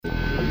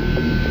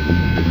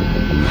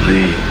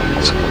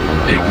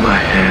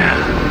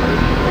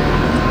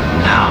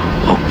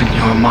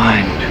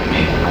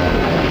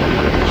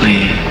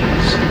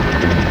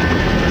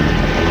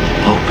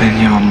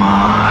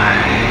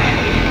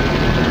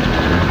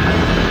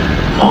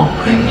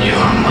Open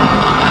your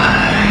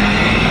mind.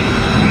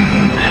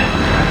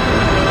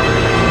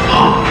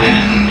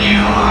 Open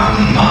your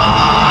mind.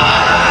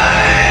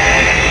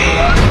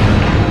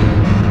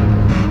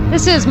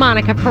 This is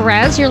Monica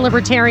Perez, your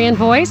libertarian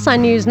voice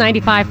on News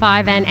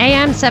 95.5 and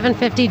AM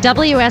 750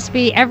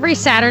 WSB every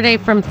Saturday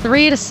from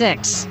 3 to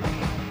 6.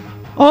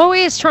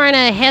 Always trying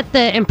to hit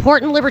the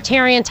important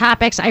libertarian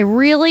topics. I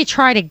really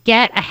try to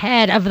get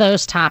ahead of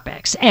those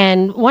topics.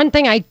 And one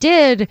thing I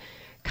did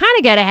kind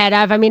of get ahead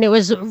of, it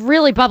was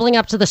really bubbling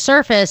up to the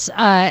surface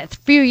a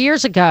few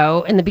years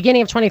ago. In the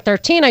beginning of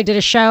 2013, I did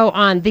a show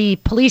on the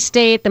police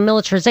state, the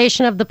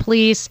militarization of the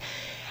police.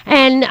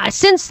 And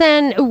since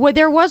then,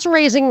 there was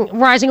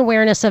rising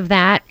awareness of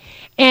that.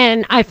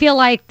 And I feel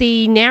like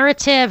the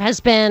narrative has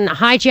been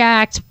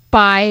hijacked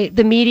by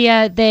the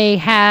media they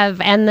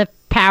have and the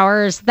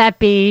powers that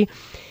be.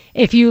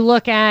 If you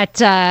look at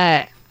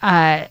the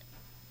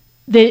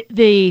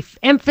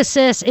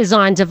emphasis is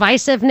on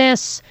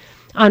divisiveness,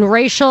 on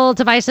racial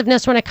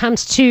divisiveness when it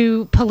comes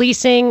to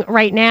policing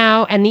right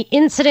now, and the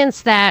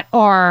incidents that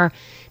are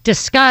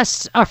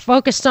discussed, are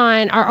focused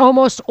on, are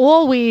almost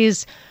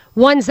always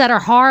ones that are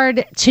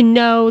hard to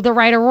know the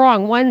right or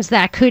wrong, ones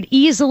that could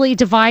easily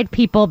divide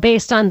people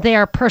based on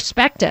their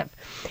perspective.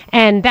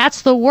 And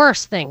that's the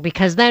worst thing,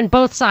 because then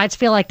both sides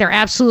feel like they're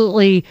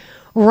absolutely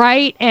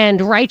right and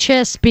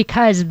righteous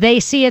because they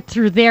see it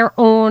through their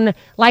own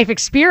life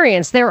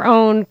experience, their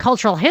own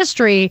cultural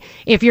history,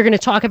 if you're going to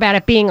talk about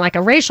it being like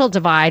a racial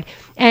divide.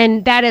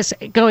 And that is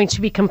going to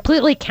be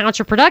completely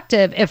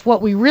counterproductive if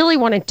what we really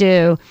want to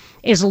do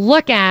is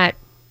look at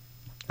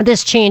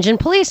this change in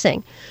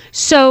policing.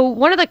 So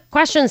one of the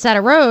questions that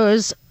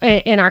arose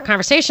in our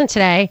conversation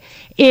today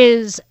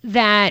is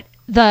that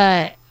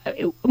would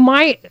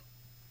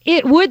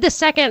the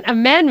Second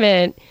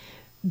Amendment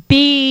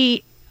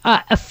be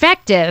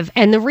effective?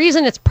 And the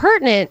reason it's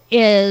pertinent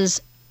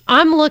is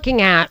I'm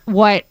looking at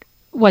what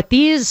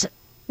these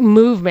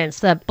movements,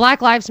 the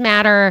Black Lives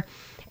Matter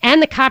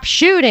and the cop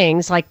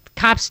shootings, like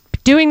cops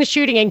doing the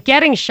shooting and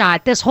getting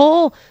shot,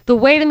 the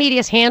way the media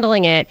is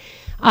handling it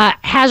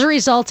has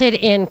resulted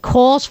in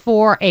calls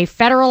for a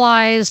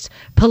federalized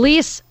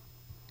police,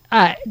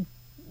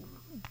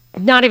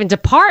 not even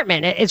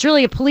department. It's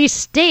really a police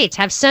state,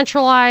 to have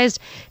centralized,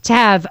 to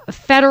have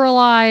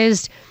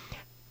federalized.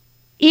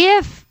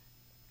 If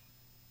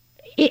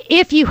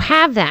you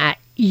have that,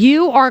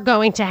 you are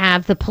going to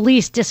have the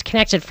police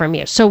disconnected from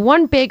you. So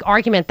one big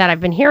argument that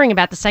I've been hearing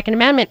about the Second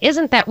Amendment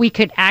isn't that we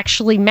could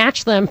actually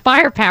match them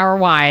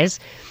firepower-wise.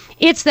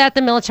 It's that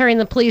the military and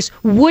the police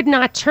would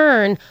not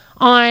turn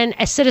on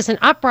a citizen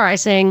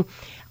uprising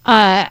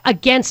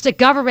against a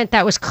government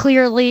that was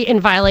clearly in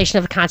violation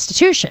of the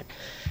Constitution.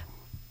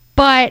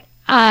 But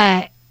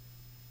that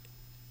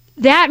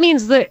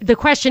means the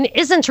question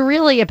isn't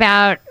really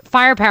about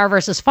firepower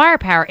versus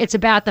firepower. It's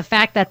about the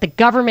fact that the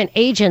government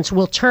agents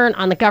will turn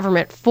on the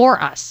government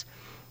for us.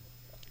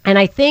 And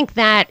I think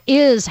that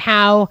is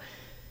how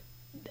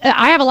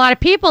I have a lot of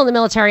people in the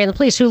military and the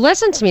police who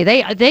listen to me.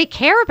 They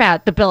care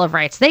about the Bill of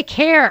Rights. They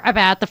care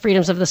about the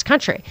freedoms of this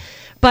country.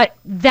 But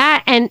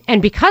that,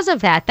 and because of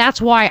that, that's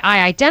why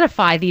I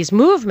identify these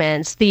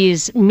movements,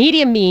 these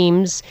media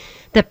memes,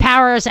 the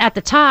powers at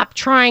the top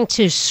trying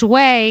to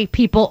sway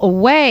people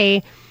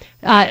away,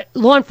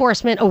 law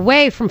enforcement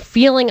away from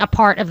feeling a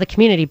part of the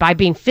community by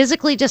being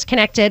physically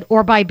disconnected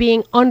or by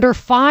being under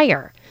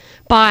fire,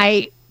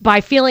 by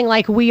feeling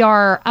like we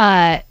are,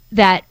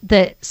 that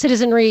the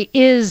citizenry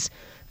is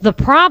the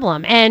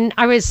problem. And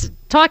I was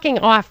talking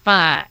off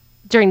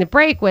during the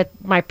break with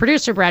my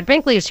producer, Brad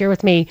Binkley, who's here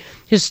with me,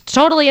 who's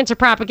totally into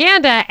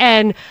propaganda.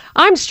 And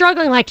I'm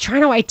struggling,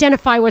 trying to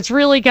identify what's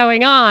really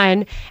going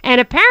on. And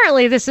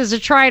apparently this is a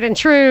tried and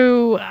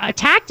true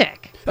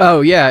tactic.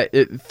 Oh, yeah.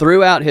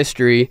 Throughout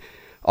history,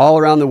 all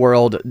around the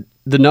world,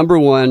 the number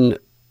one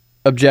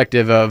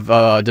objective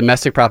of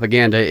domestic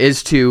propaganda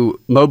is to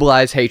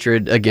mobilize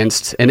hatred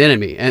against an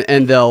enemy.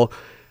 And they'll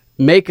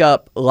make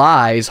up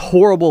lies,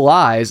 horrible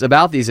lies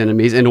about these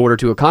enemies in order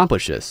to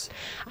accomplish this.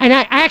 And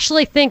I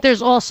actually think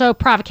there's also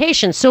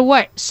provocation.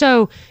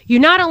 So you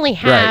not only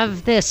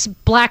have this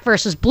black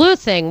versus blue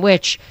thing,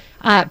 which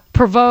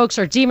provokes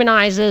or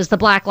demonizes the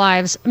Black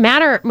Lives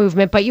Matter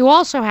movement, but you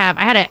also have,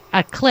 I had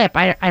a clip,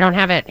 I don't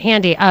have it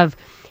handy, of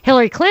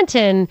Hillary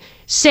Clinton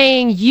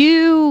saying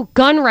you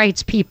gun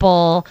rights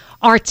people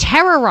are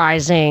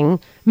terrorizing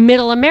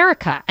middle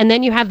America. And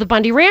then you have the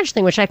Bundy Ranch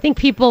thing, which I think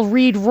people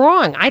read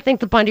wrong. I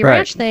think the Bundy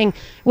Ranch thing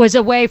was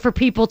a way for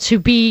people to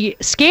be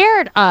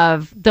scared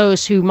of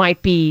those who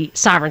might be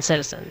sovereign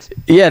citizens.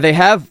 Yeah, they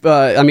have,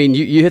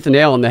 you hit the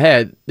nail on the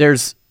head.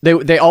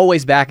 They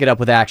always back it up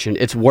with action.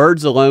 It's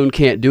words alone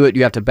can't do it.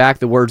 You have to back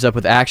the words up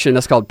with action.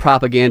 That's called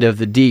propaganda of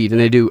the deed.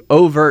 And they do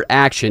overt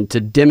action to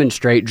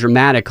demonstrate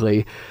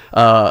dramatically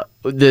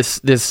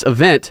this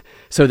event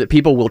so that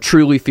people will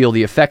truly feel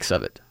the effects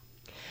of it.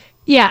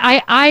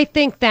 Yeah, I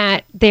think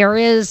that there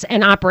is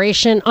an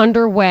operation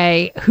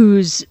underway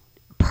whose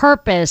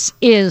purpose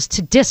is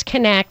to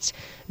disconnect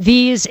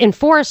these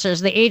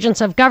enforcers, the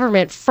agents of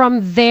government,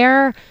 from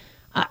their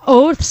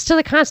oaths to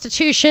the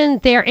Constitution,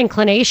 their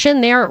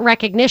inclination, their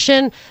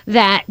recognition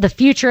that the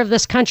future of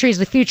this country is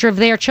the future of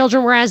their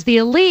children, whereas the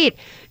elite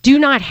do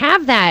not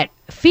have that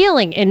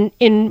feeling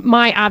in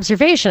my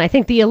observation. I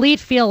think the elite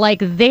feel like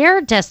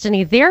their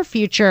destiny, their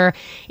future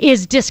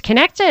is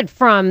disconnected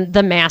from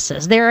the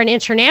masses. They're an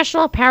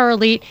international power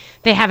elite.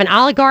 They have an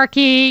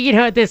oligarchy,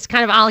 this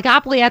kind of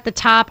oligopoly at the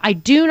top. I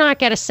do not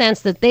get a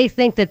sense that they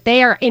think that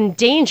they are in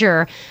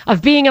danger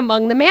of being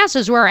among the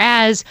masses,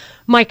 whereas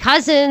my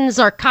cousins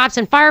are cops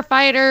and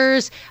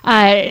firefighters,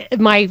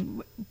 my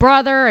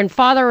brother and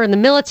father are in the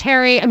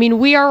military. I mean,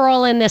 we are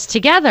all in this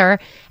together,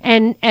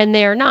 and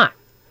they're not.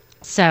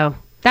 So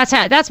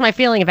that's my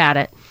feeling about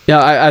it.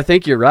 Yeah, I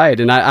think you're right,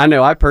 and I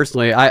know I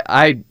personally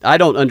I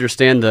don't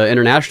understand the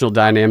international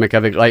dynamic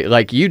of it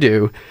like you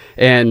do,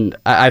 and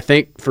I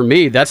think for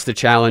me that's the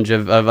challenge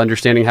of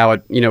understanding how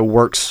it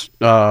works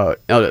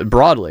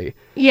broadly.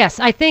 Yes,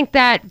 I think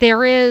that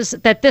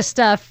this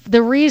stuff,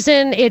 the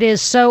reason it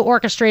is so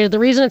orchestrated, the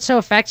reason it's so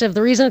effective,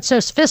 the reason it's so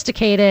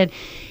sophisticated,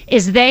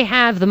 is they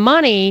have the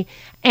money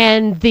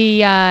and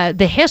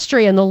the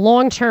history and the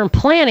long-term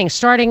planning,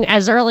 starting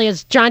as early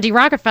as John D.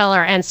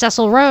 Rockefeller and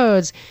Cecil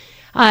Rhodes,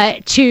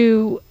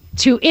 to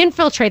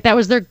infiltrate. That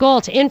was their goal,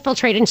 to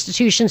infiltrate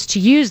institutions, to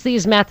use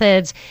these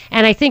methods.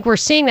 And I think we're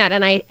seeing that.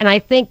 And I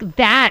think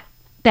that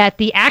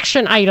the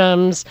action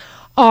items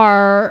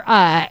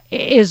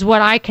is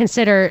what I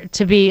consider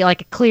to be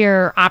like a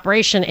clear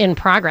operation in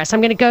progress.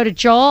 I'm going to go to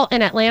Joel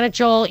in Atlanta.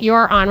 Joel,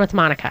 you're on with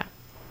Monica.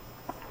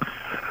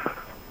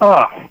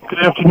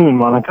 Good afternoon,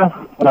 Monica.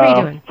 How are you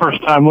doing?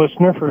 First-time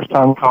listener,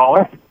 first-time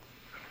caller.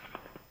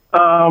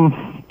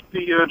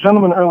 The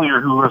gentleman earlier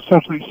who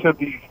essentially said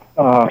the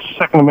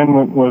Second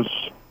Amendment was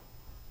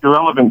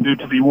irrelevant due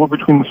to the war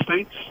between the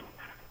states,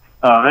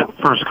 that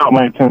first caught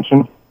my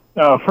attention.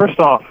 First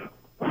off,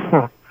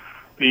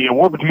 the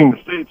war between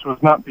the states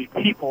was not the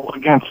people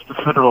against the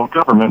federal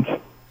government. It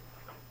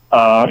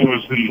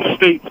was the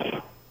states,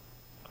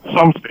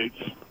 some states,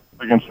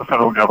 against the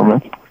federal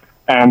government.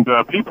 And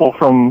people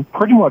from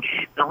pretty much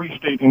every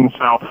state in the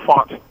South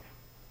fought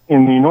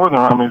in the Northern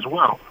Army as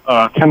well.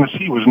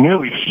 Tennessee was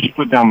nearly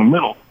split down the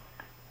middle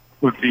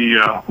with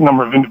the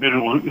number of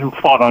individuals who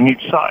fought on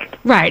each side.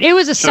 Right. It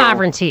was a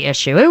sovereignty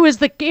issue. It was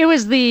the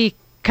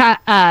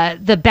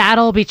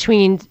battle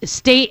between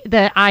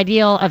the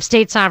ideal of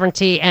state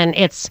sovereignty and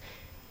its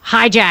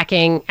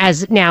hijacking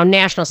as now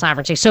national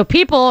sovereignty. So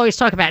people always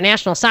talk about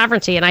national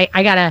sovereignty, and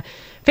I got a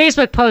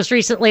Facebook post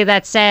recently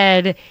that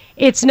said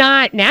it's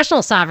not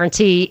national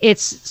sovereignty,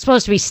 it's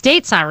supposed to be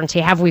state sovereignty.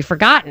 Have we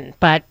forgotten?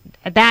 But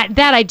that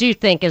I do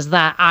think is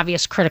the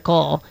obvious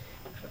critical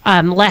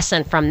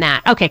lesson from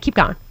that. Okay, keep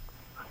going.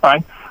 All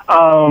right.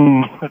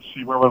 Let's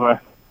see, where was I?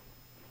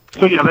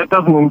 So yeah, that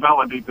doesn't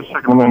invalidate the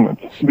Second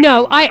Amendment.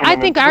 No, I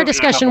think our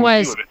discussion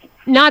was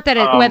not that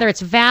whether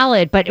it's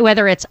valid, but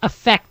whether it's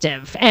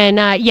effective.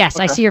 And yes,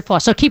 okay. I see your flaw.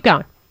 So keep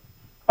going.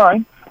 All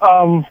right.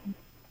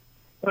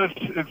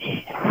 Then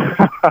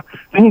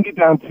you get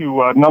down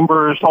to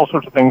numbers, all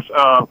sorts of things.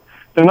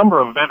 The number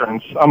of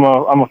veterans. I'm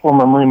a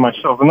former Marine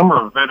myself. The number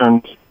of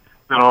veterans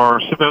that are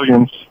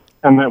civilians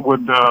and that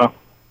would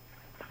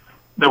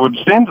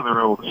stand to their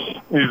oaths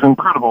is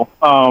incredible.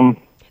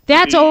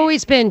 That's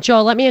always been,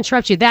 Joel, let me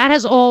interrupt you. That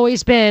has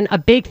always been a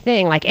big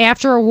thing. Like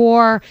after a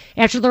war,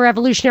 after the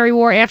Revolutionary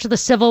War, after the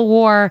Civil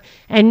War,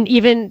 and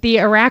even the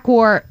Iraq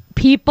War,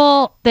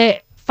 the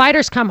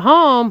fighters come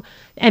home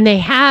and they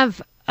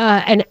have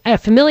a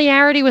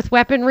familiarity with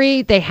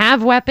weaponry. They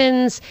have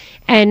weapons.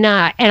 And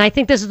I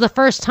think this is the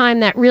first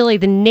time that really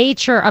the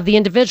nature of the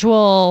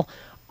individual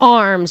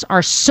arms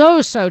are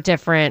so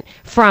different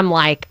from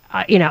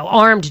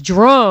armed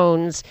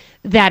drones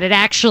that it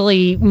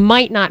actually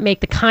might not make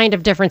the kind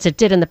of difference it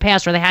did in the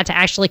past where they had to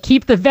actually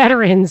keep the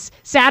veterans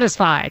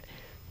satisfied.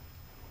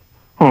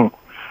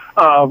 Also,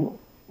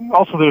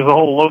 there's the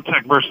whole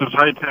low-tech versus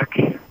high-tech,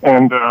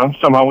 and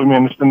somehow we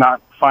managed to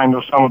not find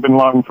Osama bin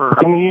Laden for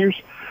how many years?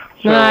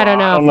 So, I don't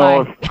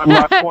know. If I'm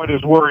not quite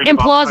as worried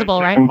implausible, about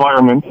the right?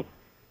 environment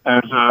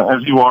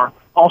as you are.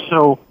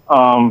 Also,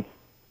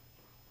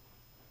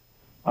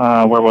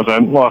 where was I?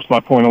 Lost my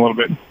point a little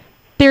bit.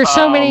 There's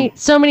so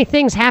many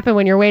things happen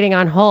when you're waiting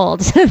on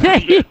hold.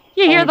 You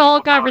hear the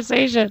whole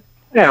conversation.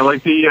 Yeah,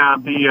 like the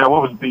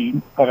what was the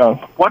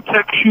what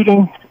tech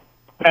shooting?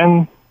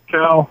 Penn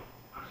Cal.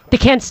 The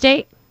Kent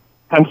State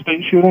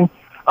shooting.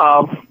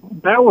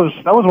 That was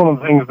one of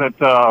the things that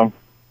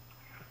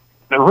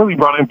really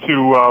brought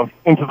into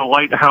the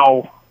light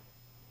how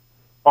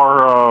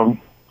our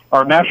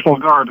National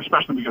Guard,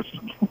 especially because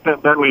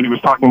that lady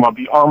was talking about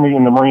the Army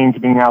and the Marines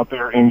being out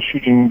there and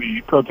shooting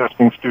the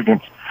protesting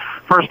students.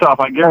 First off,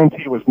 I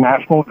guarantee it was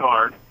National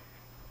Guard,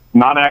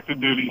 not active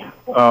duty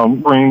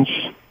Marines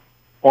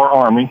or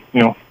Army.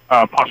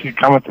 Posse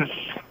Comitatus.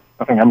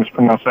 I think I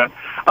mispronounced that.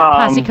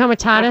 Posse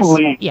Comitatus.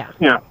 Secondly, yeah.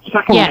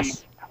 Secondly,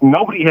 yes.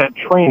 Nobody had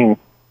training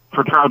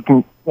for crowd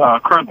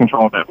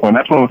control at that point.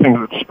 That's one of the things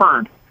that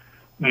spurred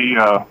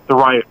the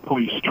riot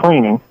police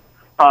training.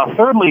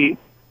 Thirdly,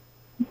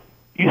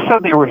 You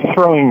said they were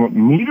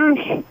throwing meters?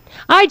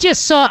 I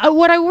just saw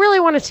what I really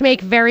wanted to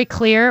make very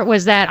clear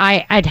was that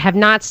I have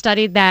not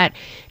studied that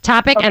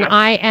topic, Okay.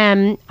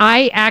 and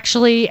I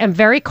actually am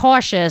very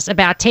cautious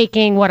about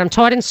taking what I'm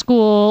taught in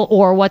school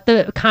or what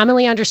the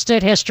commonly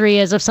understood history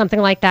is of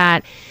something like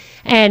that.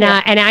 And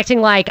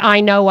acting like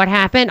I know what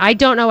happened. I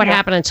don't know what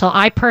happened until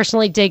I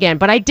personally dig in.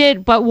 But I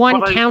did. But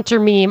one counter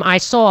meme I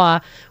saw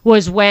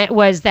was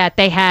that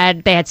they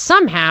had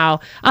somehow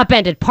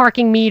upended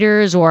parking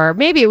meters, or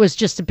maybe it was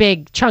just a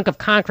big chunk of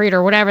concrete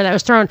or whatever that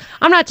was thrown.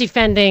 I'm not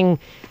defending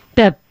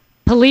the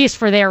police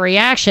for their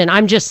reaction.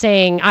 I'm just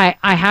saying I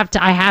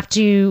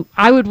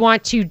would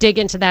want to dig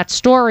into that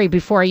story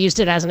before I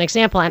used it as an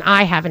example, and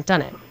I haven't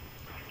done it.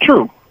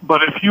 True.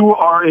 But if you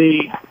are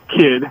a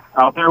kid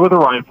out there with a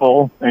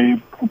rifle,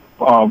 a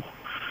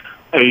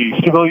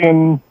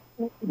civilian,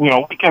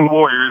 weekend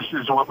warriors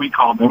is what we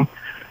call them,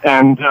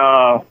 and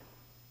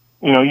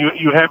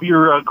you have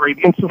your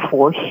gradients of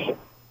force.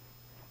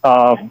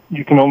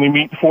 You can only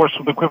meet force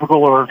with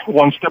equivocal or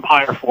one step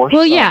higher force.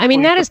 Well, yeah, I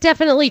mean that is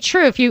definitely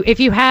true. If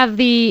you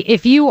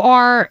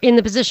are in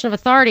the position of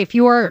authority, if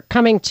you're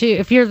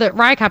the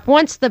riot cop,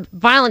 once the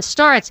violence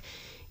starts,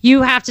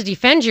 you have to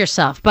defend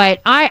yourself.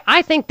 But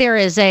I think there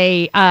is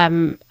a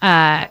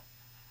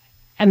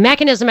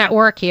mechanism at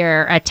work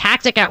here, a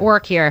tactic at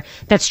work here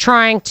that's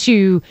trying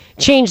to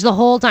change the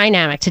whole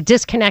dynamic, to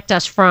disconnect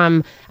us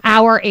from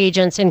our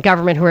agents in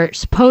government who are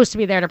supposed to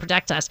be there to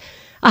protect us.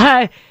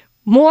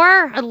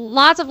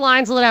 Lots of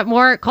lines lit up,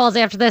 more calls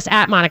after this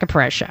at Monica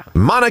Perez Show.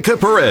 Monica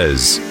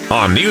Perez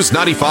on News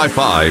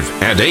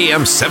 95.5 and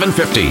AM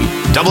 750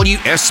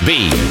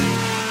 WSB.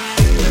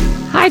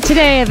 High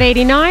today of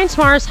 89,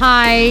 tomorrow's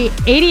high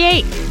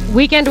 88.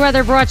 Weekend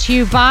weather brought to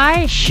you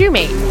by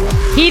Shoemate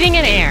Heating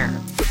and Air.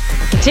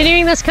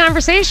 Continuing this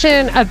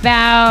conversation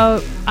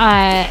about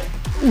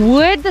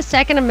would the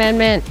Second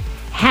Amendment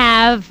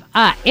have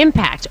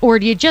impact, or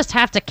do you just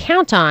have to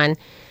count on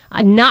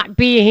not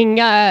being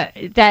that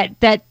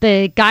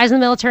the guys in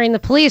the military and the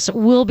police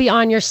will be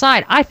on your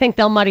side? I think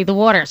they'll muddy the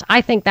waters.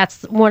 I think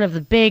that's one of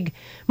the big,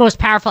 most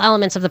powerful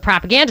elements of the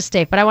propaganda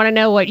state. But I want to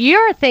know what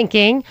you're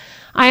thinking.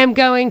 I am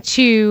going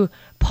to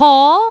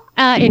Paul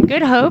in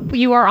Good Hope.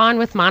 You are on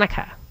with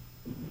Monica.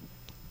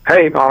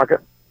 Hey,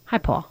 Monica. Hi,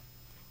 Paul.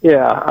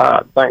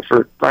 Yeah, thanks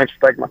for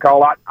taking my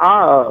call. I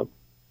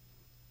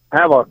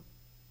have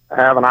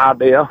an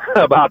idea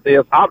about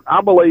this. I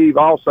believe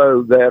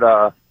also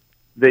that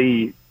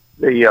the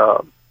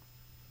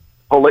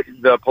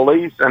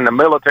police and the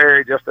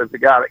military, just as the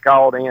guy that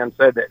called in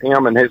said that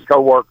him and his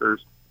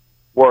coworkers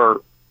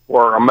were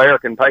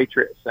American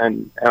patriots,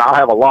 and I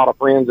have a lot of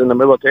friends in the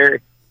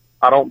military.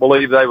 I don't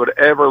believe they would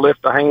ever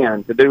lift a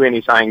hand to do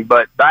anything.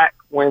 But back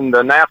when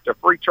the NAFTA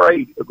free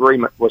trade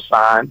agreement was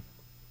signed,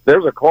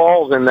 there's a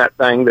clause in that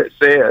thing that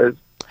says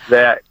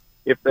that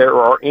if there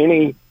are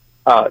any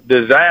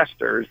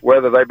disasters,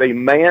 whether they be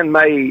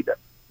man-made,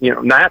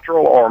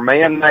 natural or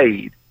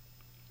man-made,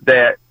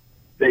 that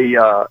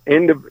the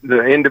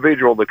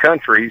individual, the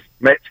countries,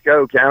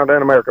 Mexico, Canada,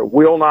 and America,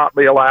 will not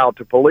be allowed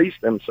to police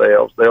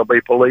themselves. They'll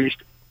be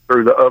policed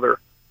through the other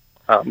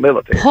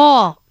military.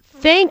 Paul,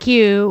 thank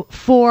you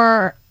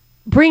for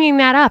bringing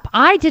that up.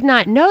 I did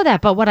not know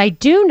that, but what I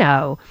do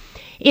know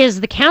is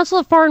the Council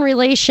of Foreign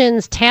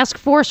Relations Task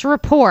Force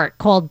report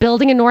called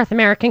Building a North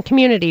American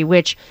Community,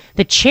 which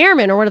the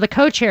chairman or one of the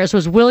co-chairs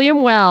was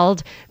William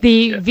Weld,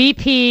 the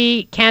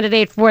VP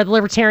candidate for the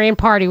Libertarian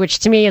Party, which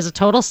to me is a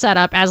total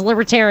setup. As a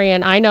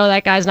libertarian, I know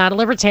that guy's not a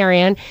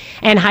libertarian.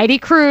 And Heidi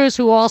Cruz,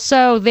 who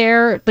also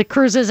the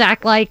Cruzes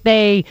act like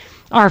they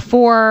are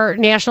for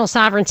national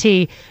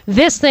sovereignty.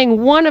 This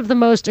thing, one of the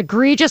most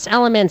egregious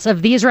elements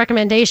of these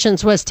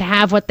recommendations was to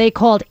have what they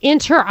called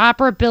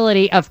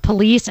interoperability of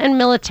police and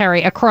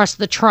military across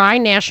the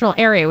tri-national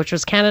area, which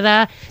was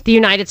Canada, the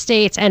United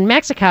States, and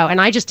Mexico.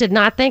 And I just did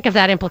not think of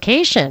that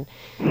implication.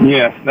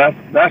 Yes,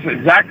 that's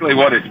exactly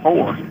what it's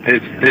for.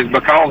 It's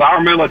because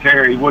our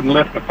military wouldn't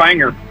lift a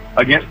finger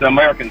against the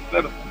American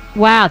citizen.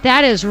 Wow,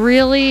 that is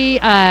really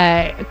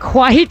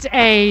quite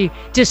a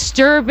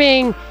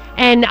disturbing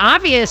and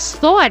obvious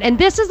thought. And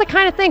this is the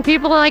kind of thing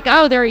people are like,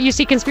 you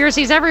see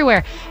conspiracies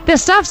everywhere. The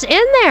stuff's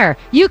in there.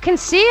 You can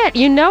see it.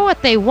 You know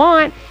what they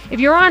want. If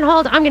you're on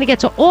hold, I'm going to get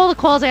to all the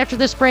calls after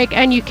this break,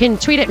 and you can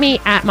tweet at me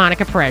at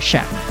Monica Perez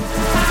Show.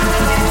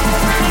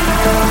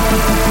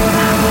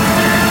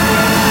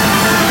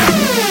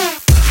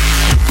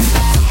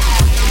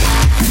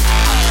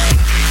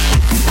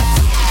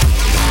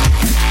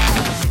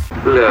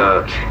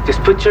 Look, just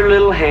put your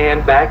little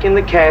hand back in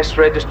the cash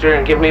register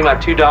and give me my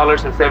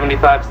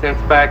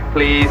 $2.75 back,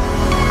 please,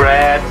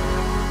 Brad.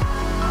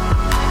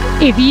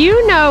 If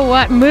you know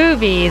what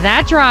movie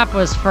that drop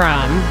was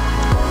from,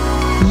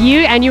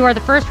 you are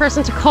the first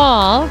person to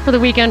call for the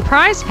weekend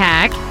prize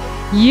pack,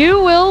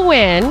 you will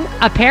win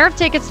a pair of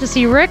tickets to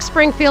see Rick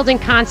Springfield in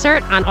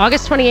concert on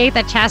August 28th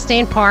at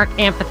Chastain Park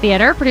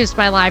Amphitheater, produced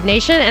by Live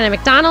Nation, and a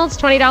McDonald's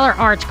 $20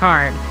 Arch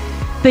card.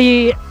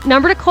 The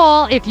number to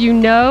call if you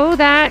know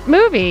that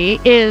movie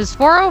is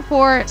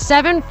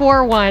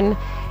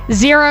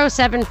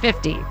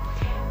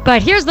 404-741-0750.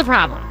 But here's the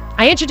problem.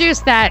 I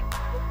introduced that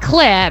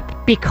clip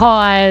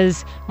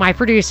because my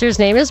producer's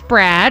name is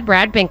Brad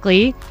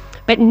Binkley.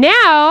 But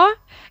now,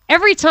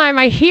 every time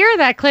I hear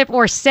that clip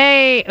or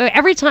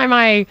every time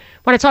I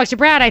want to talk to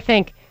Brad, I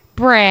think,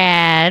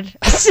 Brad.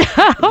 So,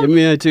 Give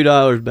me the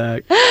 $2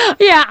 back.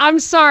 yeah, I'm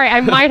sorry.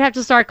 I might have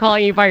to start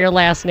calling you by your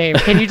last name.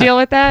 Can you deal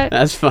with that?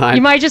 That's fine.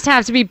 You might just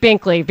have to be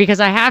Binkley because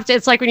I have to.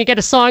 It's like when you get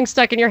a song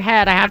stuck in your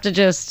head, I have to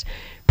just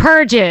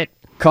purge it.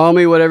 Call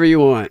me whatever you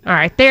want. All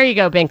right, there you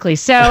go, Binkley.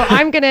 So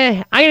I'm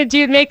gonna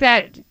make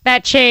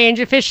that change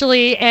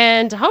officially,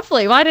 and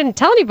hopefully, well, I didn't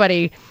tell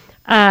anybody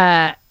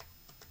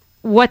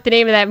what the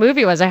name of that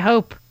movie was. I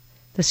hope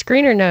the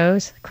screener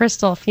knows.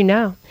 Crystal, if you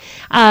know,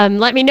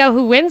 let me know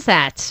who wins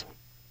that.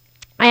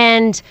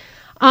 And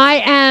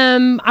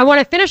I want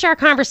to finish our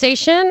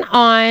conversation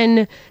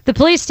on the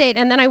police state,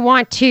 and then I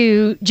want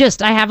to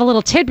I have a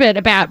little tidbit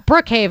about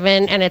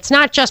Brookhaven, and it's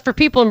not just for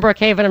people in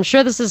Brookhaven. I'm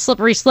sure this is a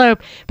slippery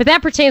slope, but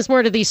that pertains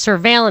more to these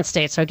surveillance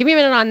states. So give me a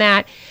minute on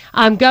that.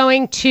 I'm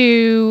going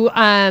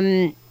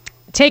to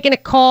taking a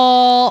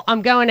call.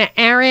 I'm going to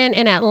Aaron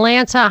in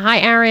Atlanta. Hi,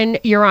 Aaron.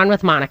 You're on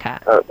with Monica.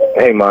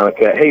 Hey,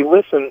 Monica. Hey,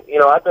 listen,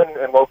 I've been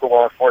in local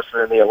law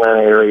enforcement in the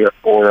Atlanta area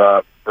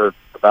for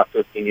about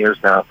 15 years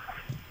now.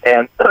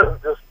 And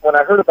just when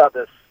I heard about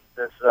this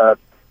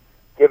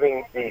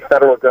giving the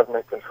federal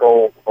government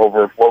control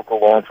over local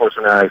law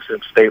enforcement and I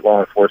assume state law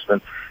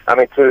enforcement,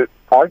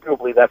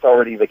 arguably that's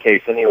already the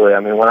case anyway. I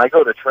mean, when I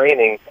go to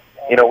training,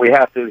 we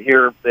have to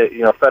hear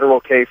the,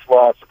 federal case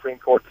law, Supreme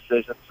Court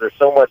decisions. There's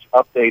so much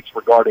updates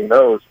regarding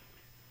those.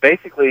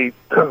 Basically,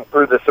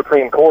 through the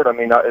Supreme Court,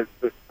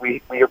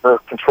 we are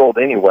controlled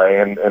anyway,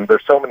 and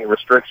there's so many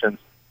restrictions.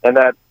 And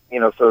that,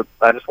 so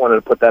I just wanted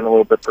to put that in a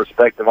little bit of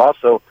perspective.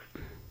 Also,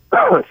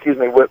 excuse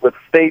me, with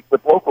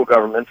local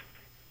governments,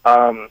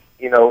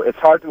 it's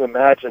hard to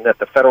imagine that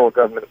the federal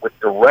government would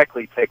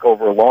directly take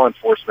over law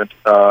enforcement,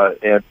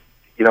 and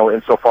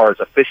insofar as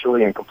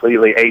officially and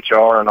completely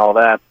HR and all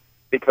that,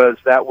 because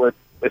that would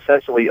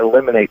essentially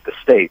eliminate the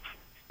states.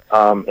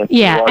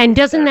 And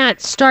doesn't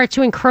that start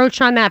to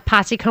encroach on that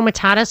posse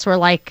comitatus,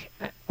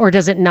 or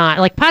does it not?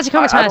 Like posse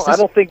comitatus. I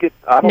don't think it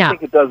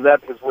does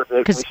that because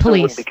we still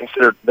wouldn't be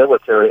considered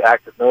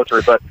active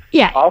military. But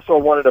I also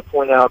wanted to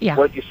point out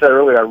what you said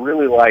earlier. I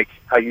really like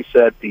how you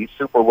said the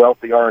super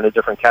wealthy are in a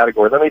different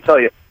category. Let me tell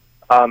you,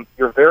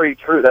 you're very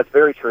true. That's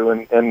very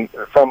true. And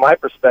from my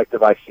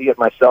perspective, I see it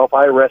myself.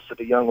 I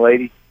arrested a young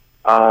lady.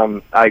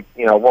 I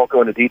won't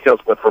go into details,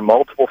 but for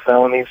multiple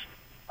felonies.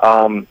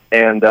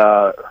 And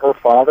her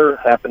father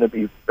happened to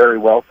be very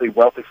wealthy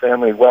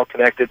family, well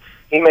connected.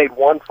 He made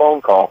one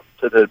phone call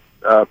to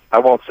the, I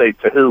won't say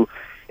to who.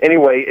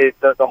 Anyway,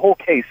 the whole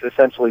case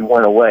essentially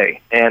went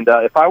away. And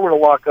if I were to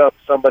lock up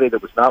somebody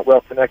that was not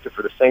well connected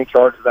for the same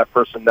charge as that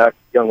person, that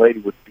young lady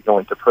would be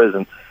going to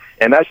prison.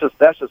 And that's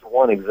just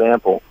one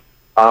example.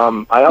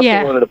 I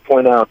also wanted to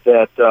point out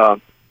that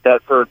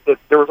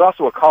there was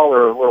also a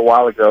caller a little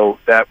while ago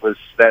that was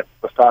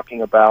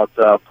talking about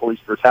police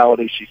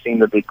brutality. She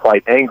seemed to be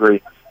quite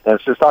angry, and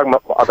she was talking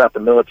about the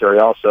military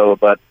also.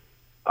 But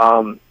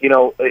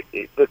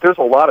there's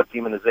a lot of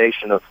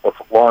demonization of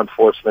law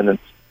enforcement and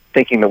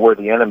thinking that we're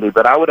the enemy.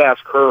 But I would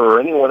ask her or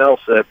anyone else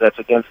that's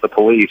against the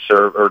police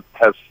or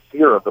has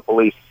fear of the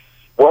police,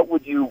 what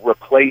would you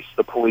replace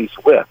the police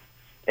with?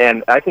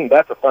 And I think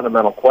that's a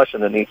fundamental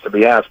question that needs to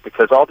be asked,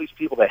 because all these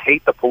people that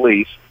hate the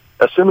police,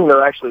 assuming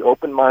they're actually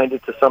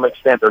open-minded to some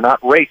extent, they're not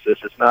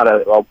racist. It's not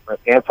an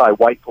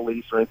anti-white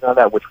police or anything like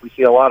that, which we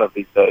see a lot of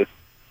these days.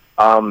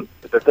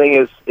 The thing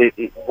is,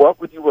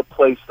 what would you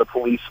replace the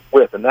police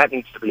with? And that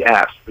needs to be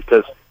asked,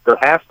 because there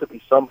has to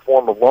be some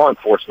form of law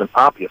enforcement,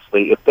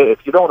 obviously.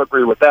 If you don't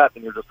agree with that,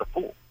 then you're just a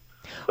fool.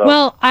 So.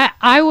 Well,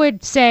 I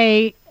would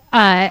say,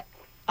 I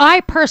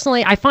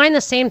personally find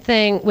the same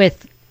thing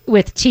with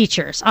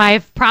teachers. I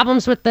have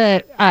problems with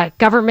the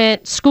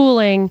government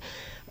schooling,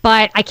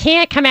 but I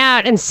can't come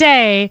out and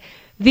say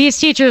these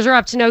teachers are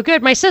up to no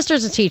good. My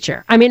sister's a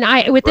teacher. I mean,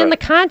 within the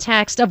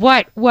context of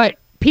what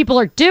people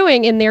are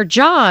doing in their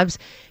jobs,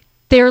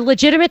 they're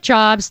legitimate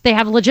jobs. They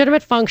have a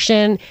legitimate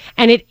function,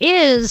 and it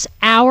is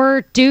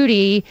our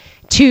duty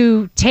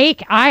to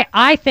take.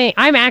 I think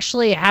I'm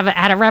actually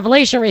had a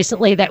revelation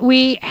recently that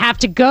we have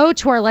to go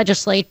to our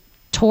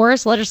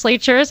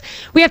legislatures.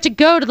 We have to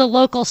go to the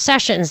local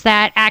sessions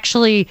that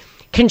actually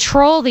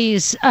control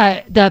these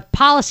the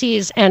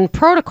policies and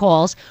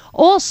protocols.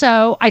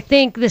 Also, I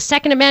think the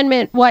Second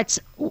Amendment,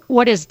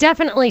 what is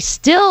definitely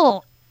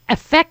still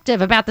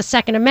effective about the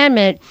Second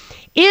Amendment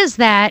is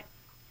that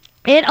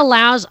it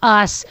allows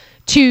us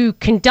to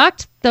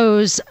conduct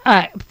those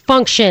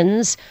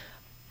functions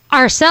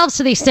ourselves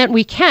to the extent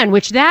we can,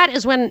 which that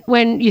is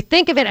when you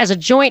think of it as a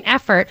joint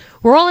effort,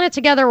 we're all in it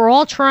together. We're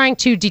all trying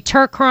to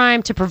deter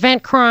crime, to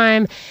prevent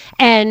crime,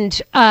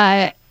 and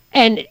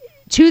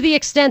to the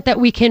extent that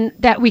we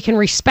can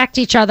respect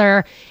each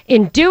other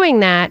in doing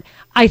that,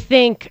 I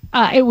think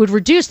it would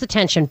reduce the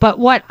tension. But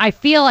what I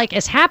feel like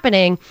is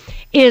happening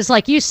is,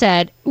 like you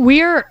said,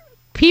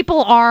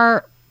 people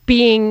are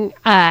being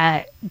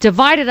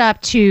divided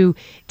up to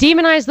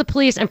demonize the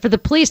police, and for the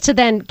police to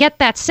then get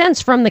that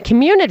sense from the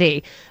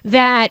community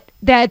that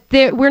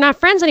we're not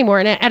friends anymore.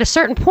 And at a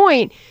certain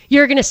point,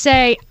 you're going to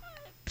say,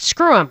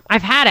 screw them,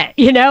 I've had it,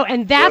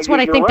 and that's what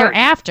I think they're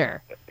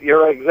after.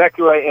 You're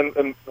exactly right.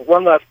 And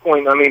one last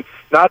point, I mean,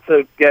 not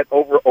to get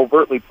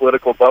overtly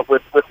political, but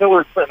with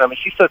Hillary Clinton, I mean,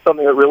 she said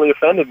something that really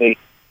offended me.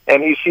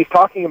 And she's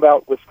talking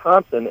about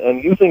Wisconsin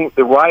and using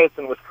the riots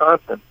in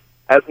Wisconsin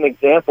as an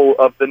example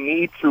of the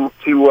need to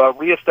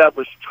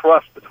reestablish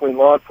trust between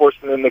law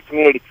enforcement and the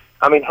community.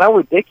 I mean, how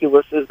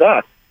ridiculous is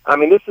that? I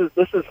mean, this is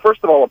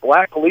first of all a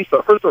black police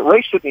officer. First of all,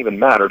 race shouldn't even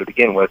matter to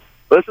begin with.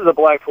 But this is a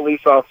black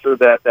police officer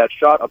that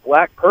shot a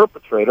black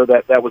perpetrator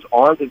that was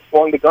armed and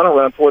swung the gun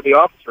around toward the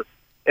officer.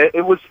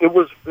 It was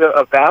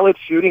a valid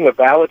shooting, a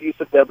valid use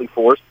of deadly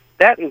force.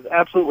 That is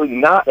absolutely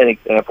not an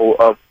example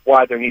of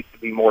why there needs to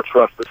be more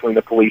trust between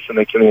the police and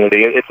the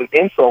community. It's an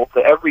insult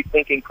to every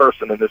thinking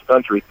person in this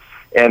country,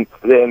 and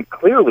then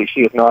clearly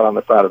she is not on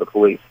the side of the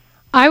police.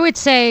 I would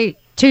say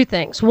two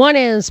things. One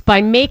is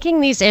by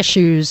making these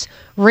issues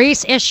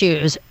race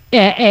issues,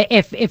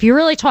 if you're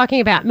really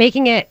talking about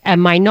making it a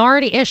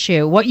minority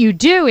issue, what you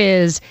do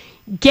is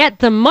get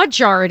the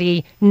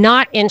majority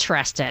not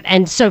interested.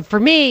 And so for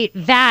me,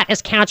 that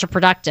is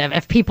counterproductive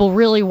if people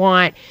really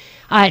want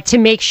to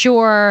make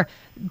sure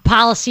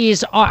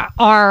policies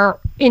are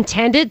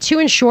intended to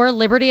ensure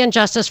liberty and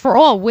justice for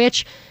all,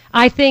 which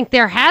I think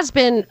there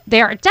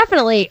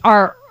definitely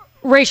are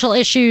racial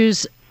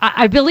issues.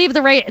 I believe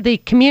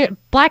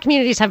black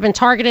communities have been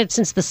targeted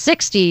since the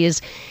 60s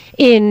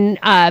in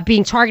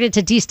being targeted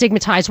to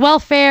destigmatize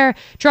welfare,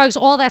 drugs,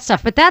 all that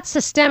stuff. But that's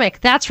systemic.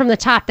 That's from the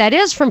top. That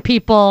is from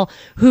people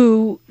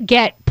who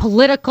get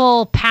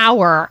political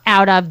power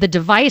out of the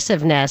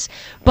divisiveness.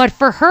 But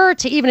for her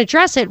to even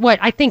address it, what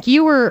I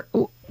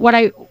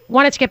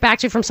wanted to get back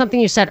to from something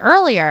you said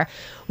earlier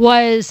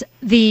was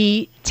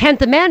the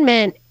 10th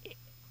Amendment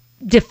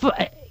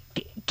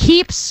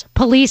keeps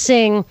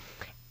policing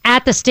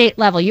at the state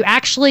level. You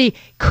actually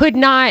could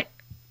not,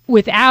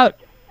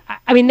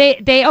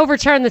 they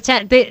overturned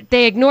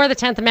they ignore the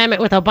 10th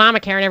Amendment with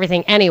Obamacare and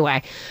everything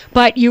anyway,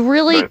 but you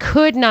really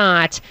could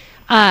not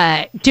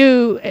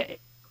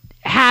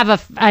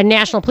have a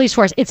national police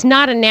force. It's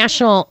not a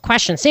national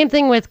question. Same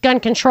thing with gun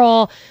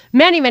control,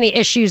 many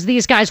issues.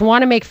 These guys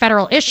want to make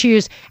federal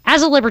issues.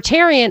 As a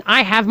libertarian,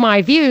 I have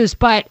my views,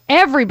 but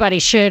everybody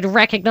should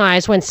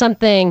recognize when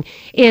something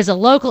is a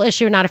local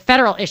issue, not a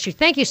federal issue.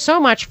 Thank you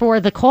so much for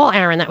the call,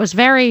 Aaron. That was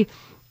very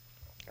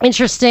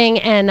interesting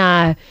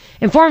and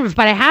informative,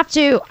 but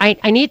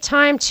I need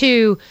time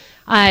to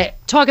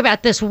talk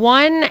about this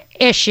one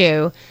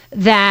issue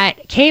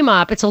that came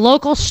up. It's a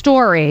local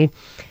story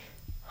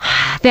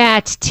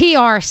that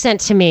TR sent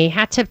to me.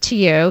 Hat tip to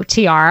you,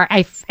 TR.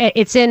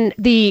 It's in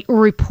the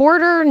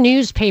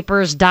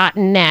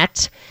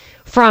reporternewspapers.net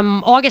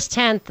from August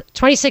 10th,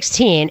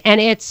 2016,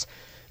 and it's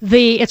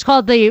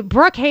called the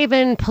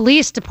Brookhaven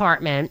Police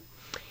Department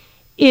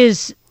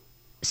is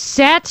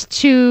set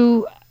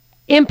to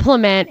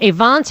implement a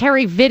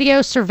voluntary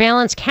video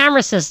surveillance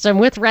camera system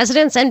with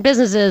residents and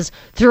businesses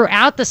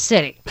throughout the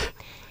city.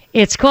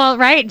 It's called,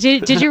 right?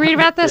 Did you read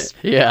about this?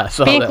 Yeah, I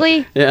saw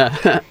Binkley?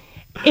 That. Yeah.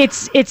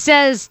 It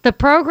says the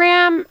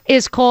program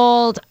is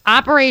called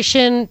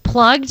Operation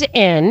Plugged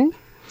In,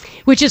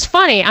 which is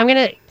funny. I'm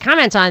going to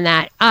comment on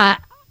that.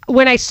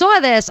 When I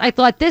saw this, I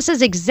thought this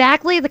is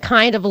exactly the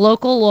kind of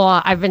local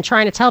law I've been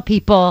trying to tell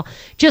people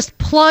just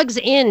plugs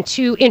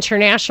into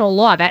international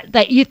law.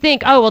 That you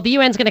think, oh, well, the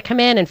UN's going to come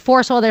in and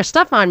force all their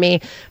stuff on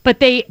me, but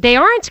they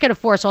aren't going to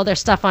force all their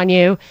stuff on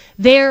you.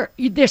 Their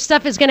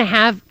stuff is going to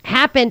have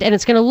happened, and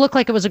it's going to look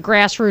like it was a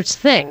grassroots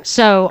thing.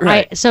 So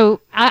right.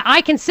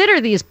 I consider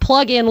these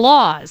plug-in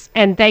laws,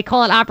 and they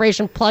call it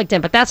Operation Plugged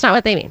In, but that's not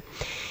what they mean.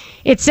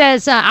 It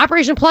says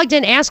Operation Plugged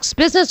In asks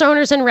business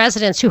owners and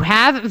residents who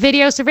have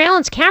video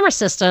surveillance camera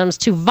systems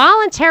to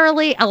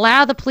voluntarily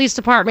allow the police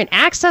department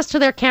access to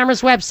their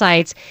cameras'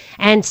 websites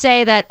and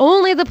say that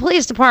only the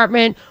police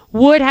department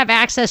would have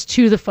access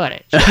to the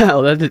footage.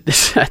 Oh,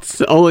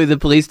 that's only the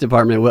police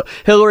department. Well,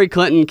 Hillary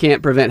Clinton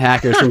can't prevent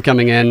hackers from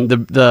coming in.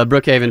 The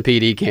Brookhaven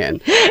PD can.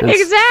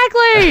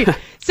 Exactly.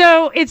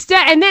 So it's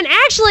and then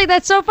actually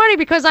that's so funny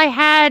because I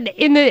had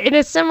in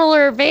a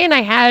similar vein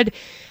I had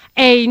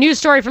a news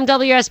story from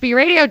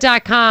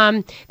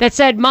WSBRadio.com that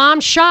said mom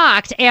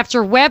shocked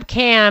after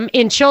webcam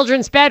in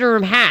children's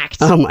bedroom hacked.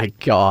 Oh my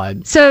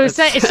God. So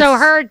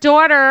her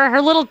daughter,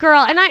 her little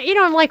girl, and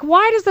I'm like,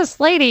 why does this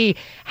lady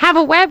have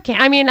a webcam?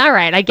 I mean, all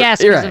right, I guess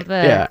because of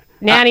the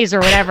nannies or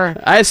whatever.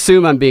 I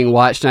assume I'm being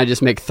watched and I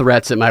just make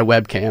threats at my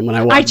webcam when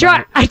I watch.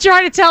 I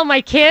try to tell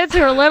my kids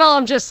who are little,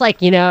 I'm just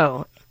like,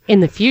 in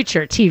the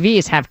future,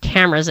 TVs have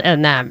cameras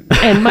in them.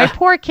 And my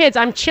poor kids,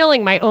 I'm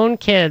chilling my own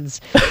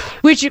kids.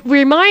 Which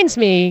reminds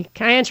me,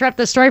 can I interrupt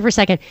the story for a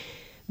second?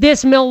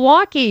 This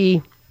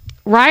Milwaukee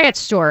riot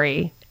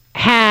story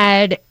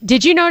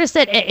did you notice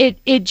that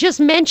it just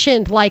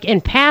mentioned, like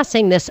in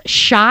passing, this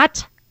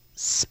shot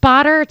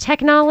spotter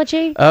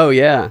technology? Oh,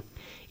 yeah.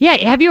 Yeah,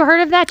 have you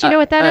heard of that? Do you know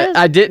what that is?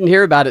 I didn't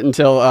hear about it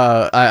until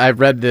I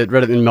read it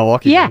in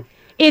Milwaukee. Yeah.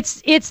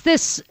 It's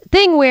this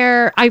thing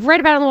where I read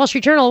about it in the Wall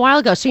Street Journal a while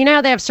ago. So you know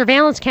how they have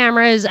surveillance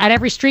cameras at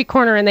every street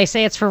corner and they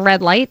say it's for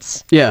red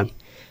lights? Yeah.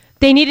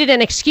 They needed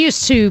an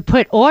excuse to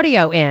put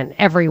audio in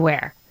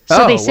everywhere.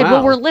 So they said,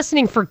 well, we're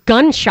listening for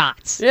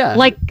gunshots. Yeah.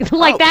 Like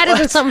that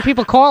isn't something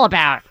people call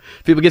about.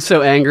 People get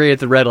so angry at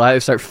the red light, they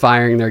start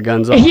firing their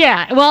guns off.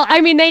 Yeah. Well, I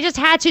mean, they just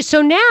had to.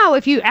 So now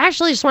if you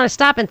actually just want to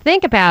stop and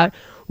think about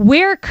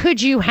where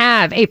could you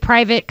have a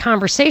private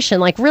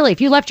conversation? Like, really,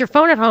 if you left your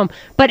phone at home,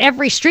 but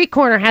every street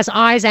corner has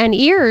eyes and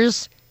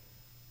ears,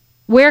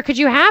 where could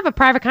you have a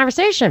private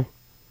conversation?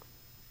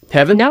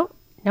 Heaven?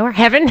 Nowhere.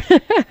 Heaven.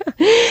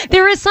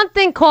 There is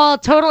something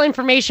called total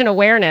information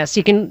awareness.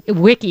 You can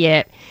wiki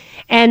it.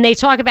 And they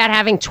talk about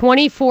having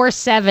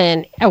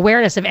 24/7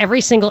 awareness of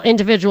every single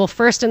individual,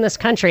 first in this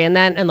country and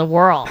then in the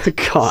world.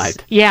 God.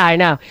 Yeah, I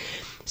know.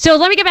 So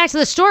let me get back to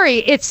the story.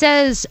 It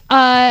says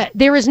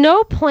there is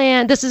no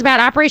plan. This is about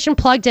Operation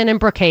Plugged In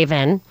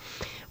Brookhaven,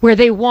 where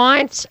they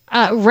want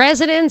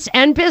residents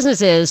and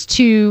businesses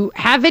to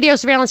have video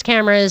surveillance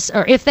cameras,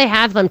 or if they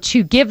have them,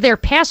 to give their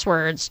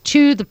passwords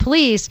to the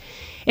police.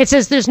 It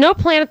says there's no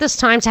plan at this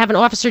time to have an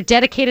officer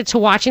dedicated to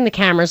watching the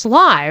cameras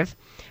live,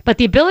 but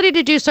the ability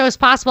to do so is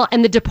possible,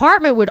 and the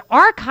department would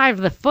archive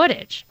the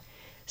footage.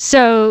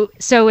 So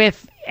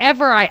if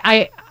ever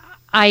I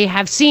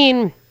have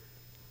seen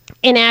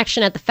in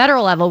action at the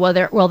federal level,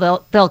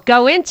 they'll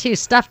go into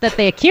stuff that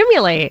they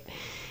accumulate,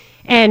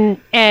 and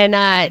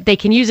they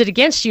can use it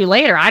against you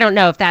later. I don't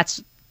know if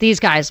these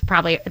guys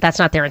probably that's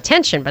not their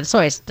intention, but it's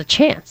always the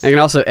chance. They can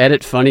also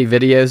edit funny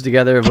videos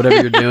together of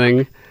whatever you're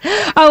doing.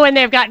 Oh, and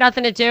they've got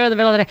nothing to do in the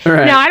middle of the day.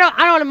 Right. No, I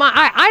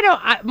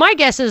don't. My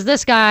guess is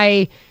this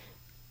guy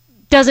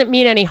doesn't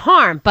mean any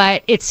harm,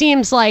 but it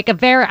seems like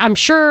I'm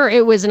sure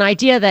it was an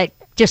idea that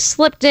just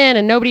slipped in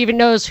and nobody even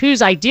knows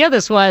whose idea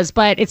this was,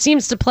 but it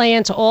seems to play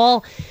into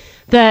all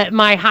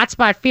my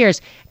hotspot fears.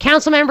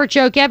 Councilmember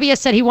Joe Gebbia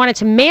said he wanted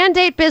to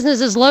mandate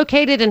businesses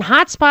located in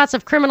hotspots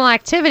of criminal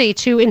activity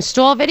to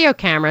install video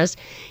cameras.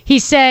 He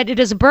said it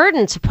is a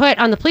burden to put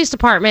on the police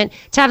department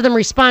to have them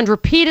respond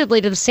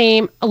repeatedly to the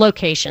same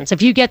locations.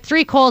 If you get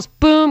 3 calls,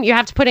 boom, you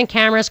have to put in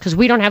cameras because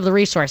we don't have the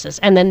resources,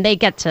 and then they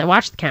get to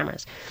watch the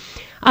cameras.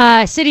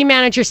 City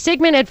Manager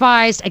Sigmund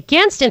advised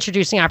against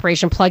introducing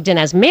Operation Plugged In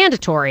as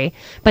mandatory,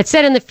 but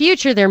said in the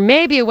future there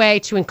may be a way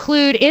to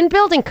include in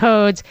building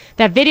codes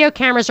that video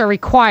cameras are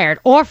required.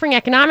 Offering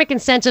economic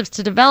incentives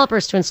to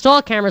developers to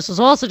install cameras was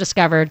also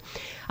discovered.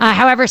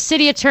 However,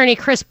 City Attorney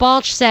Chris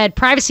Balch said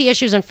privacy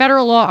issues in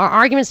federal law are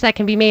arguments that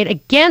can be made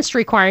against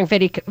requiring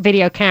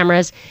video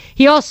cameras.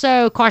 He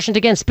also cautioned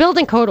against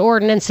building code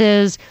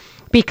ordinances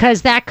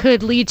because that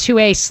could lead to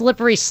a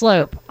slippery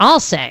slope, I'll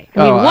say.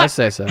 I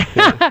say so.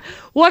 Yeah.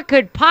 What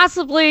could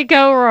possibly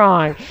go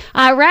wrong?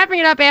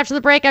 Wrapping it up after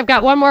the break, I've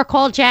got one more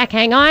call. Jack,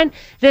 hang on.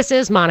 This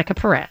is Monica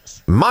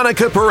Perez.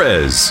 Monica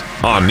Perez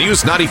on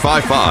News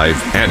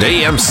 95.5 and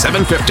AM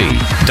 750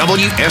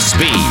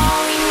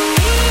 WSB.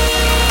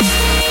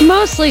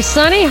 Mostly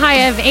sunny,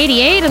 high of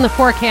 88 in the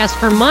forecast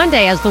for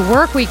Monday as the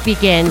work week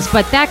begins,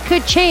 but that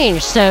could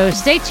change. So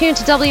stay tuned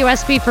to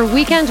WSB for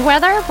weekend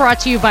weather,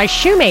 brought to you by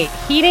Shoemate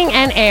Heating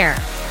and Air.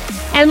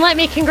 And let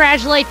me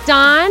congratulate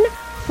Don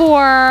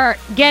for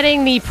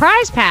getting the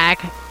prize pack,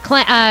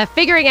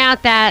 figuring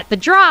out that the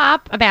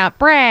drop about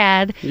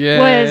Brad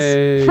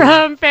was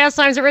from Fast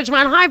Times at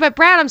Ridgemont High. But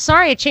Brad, I'm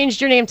sorry, I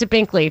changed your name to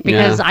Binkley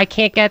because I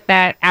can't get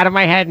that out of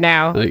my head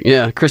now.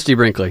 Christy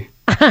Brinkley.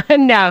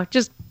 No,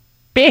 just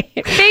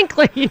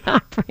Binkley,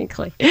 not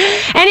Brinkley.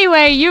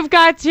 Anyway, you've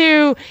got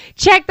to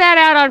check that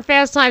out on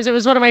Fast Times. It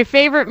was one of my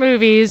favorite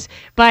movies,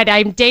 but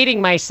I'm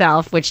dating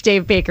myself, which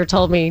Dave Baker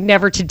told me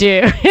never to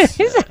do.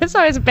 It's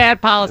always a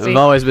bad policy. I've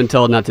always been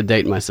told not to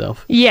date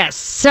myself. Yes.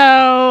 So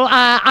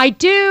I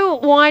do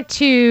want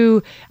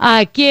to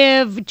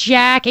give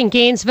Jack in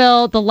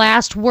Gainesville the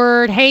last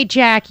word. Hey,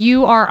 Jack,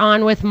 you are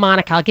on with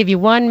Monica. I'll give you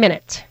 1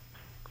 minute.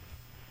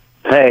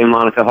 Hey,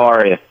 Monica, how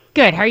are you?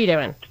 Good. How are you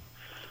doing?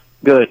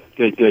 Good.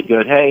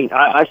 Hey,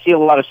 I see a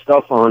lot of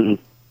stuff on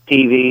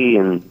TV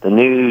and the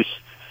news,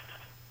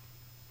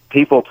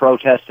 people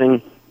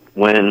protesting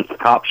when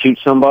cops shoot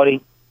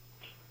somebody.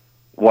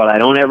 What I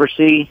don't ever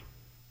see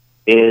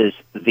is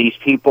these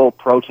people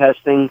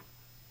protesting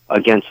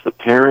against the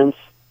parents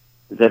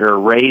that are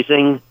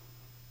raising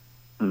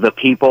the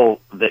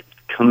people that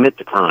commit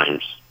the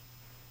crimes.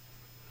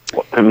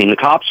 I mean, the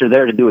cops are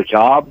there to do a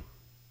job.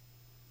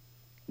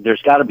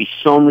 There's got to be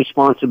some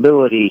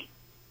responsibility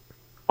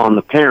on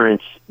the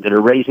parents that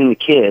are raising the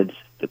kids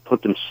to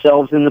put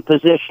themselves in the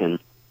position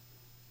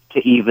to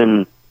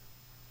even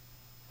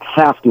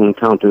have to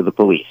encounter the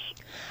police.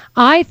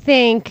 I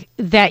think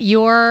that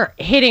you're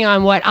hitting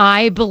on what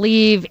I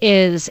believe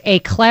is a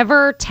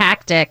clever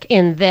tactic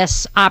in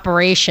this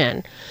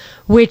operation,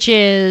 which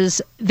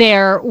is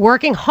they're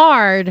working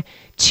hard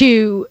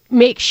to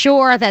make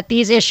sure that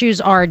these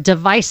issues are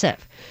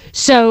divisive.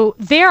 So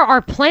there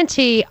are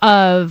plenty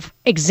of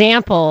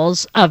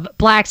examples of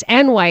blacks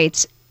and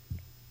whites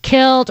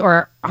killed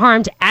or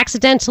harmed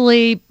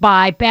accidentally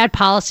by bad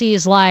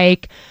policies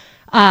like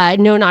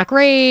no-knock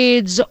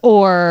raids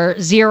or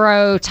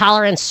zero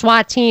tolerance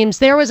SWAT teams.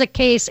 There was a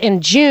case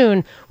in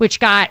June which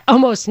got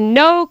almost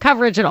no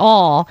coverage at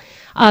all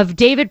of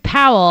David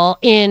Powell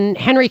in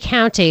Henry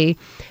County,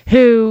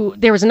 who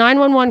there was a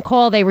 911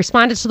 call. They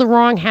responded to the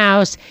wrong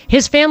house.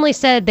 His family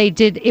said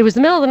it was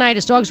the middle of the night.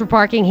 His dogs were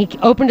barking. He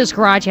opened his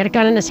garage. He had a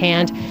gun in his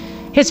hand.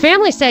 His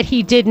family said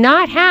he did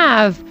not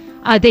have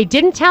they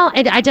didn't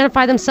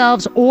identify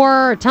themselves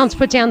or tell him to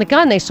put down the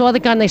gun. They saw the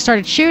gun. They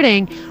started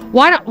shooting.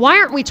 Why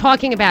aren't we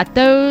talking about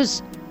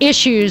those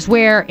issues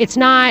where it's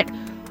not,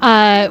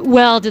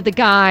 did the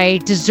guy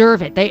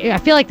deserve it? I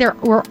feel like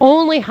we're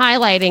only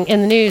highlighting in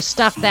the news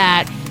stuff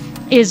that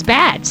is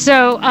bad.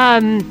 So,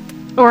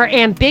 or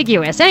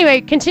ambiguous.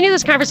 Anyway, continue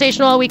this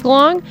conversation all week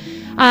long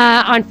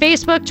on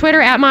Facebook,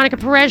 Twitter, at Monica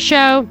Perez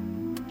Show,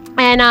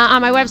 and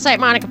on my website,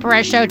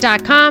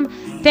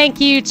 monicaperezshow.com.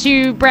 Thank you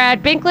to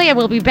Brad Binkley, and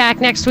we'll be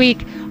back next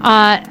week.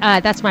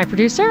 That's my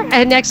producer.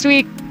 And next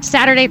week,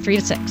 Saturday, 3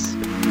 to 6.